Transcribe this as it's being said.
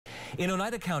In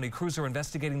Oneida County, crews are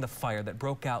investigating the fire that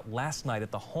broke out last night at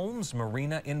the Holmes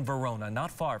Marina in Verona, not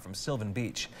far from Sylvan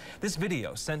Beach. This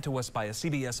video, sent to us by a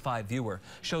CBS 5 viewer,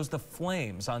 shows the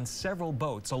flames on several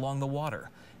boats along the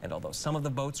water. And although some of the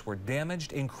boats were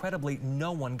damaged, incredibly,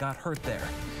 no one got hurt there.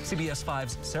 CBS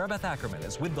 5's Sarah Beth Ackerman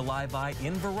is with the Live Eye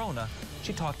in Verona.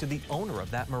 She talked to the owner of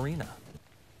that marina.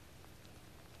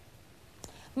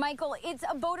 Michael, it's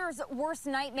a boater's worst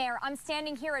nightmare. I'm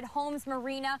standing here at Holmes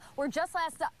Marina, where just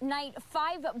last night,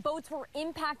 5 boats were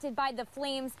impacted by the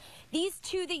flames. These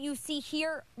 2 that you see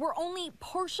here were only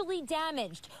partially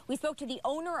damaged. We spoke to the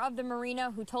owner of the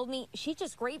marina, who told me she's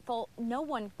just grateful no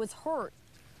one was hurt.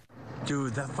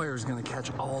 Dude, that fire is going to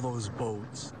catch all those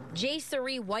boats. J.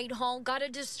 Cerie Whitehall got a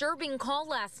disturbing call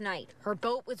last night. Her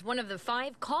boat was one of the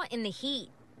 5 caught in the heat.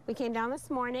 We came down this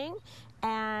morning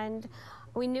and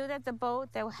we knew that the boat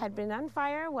that had been on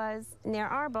fire was near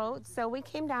our boat, so we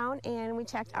came down and we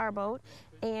checked our boat,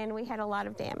 and we had a lot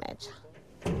of damage.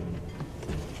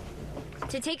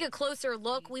 To take a closer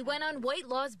look, we went on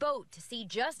Whitelaw's boat to see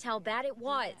just how bad it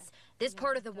was. This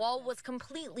part of the wall was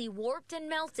completely warped and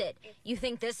melted. You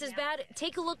think this is bad?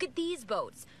 Take a look at these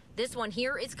boats. This one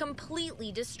here is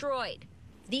completely destroyed.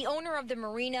 The owner of the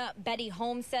marina, Betty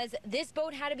Holmes, says this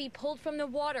boat had to be pulled from the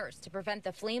waters to prevent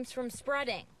the flames from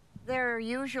spreading. They're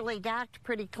usually docked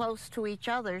pretty close to each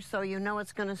other, so you know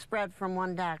it's going to spread from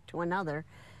one dock to another,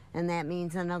 and that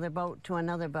means another boat to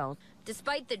another boat.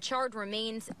 Despite the charred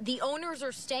remains, the owners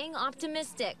are staying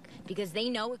optimistic because they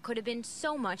know it could have been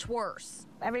so much worse.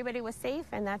 Everybody was safe,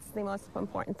 and that's the most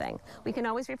important thing. We can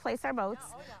always replace our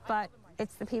boats, but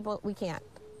it's the people we can't.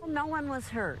 No one was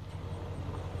hurt,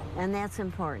 and that's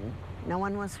important. No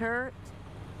one was hurt.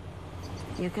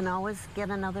 You can always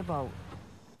get another boat.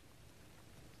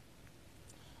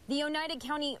 The Oneida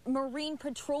County Marine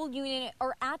Patrol Unit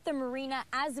are at the marina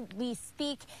as we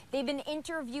speak. They've been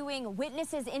interviewing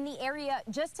witnesses in the area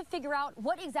just to figure out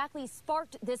what exactly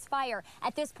sparked this fire.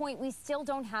 At this point, we still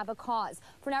don't have a cause.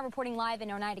 For now, reporting live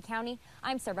in Oneida County,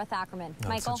 I'm Sarah Beth Ackerman. Oh,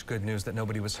 Michael? Such good news that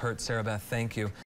nobody was hurt. Sarah Beth, thank you.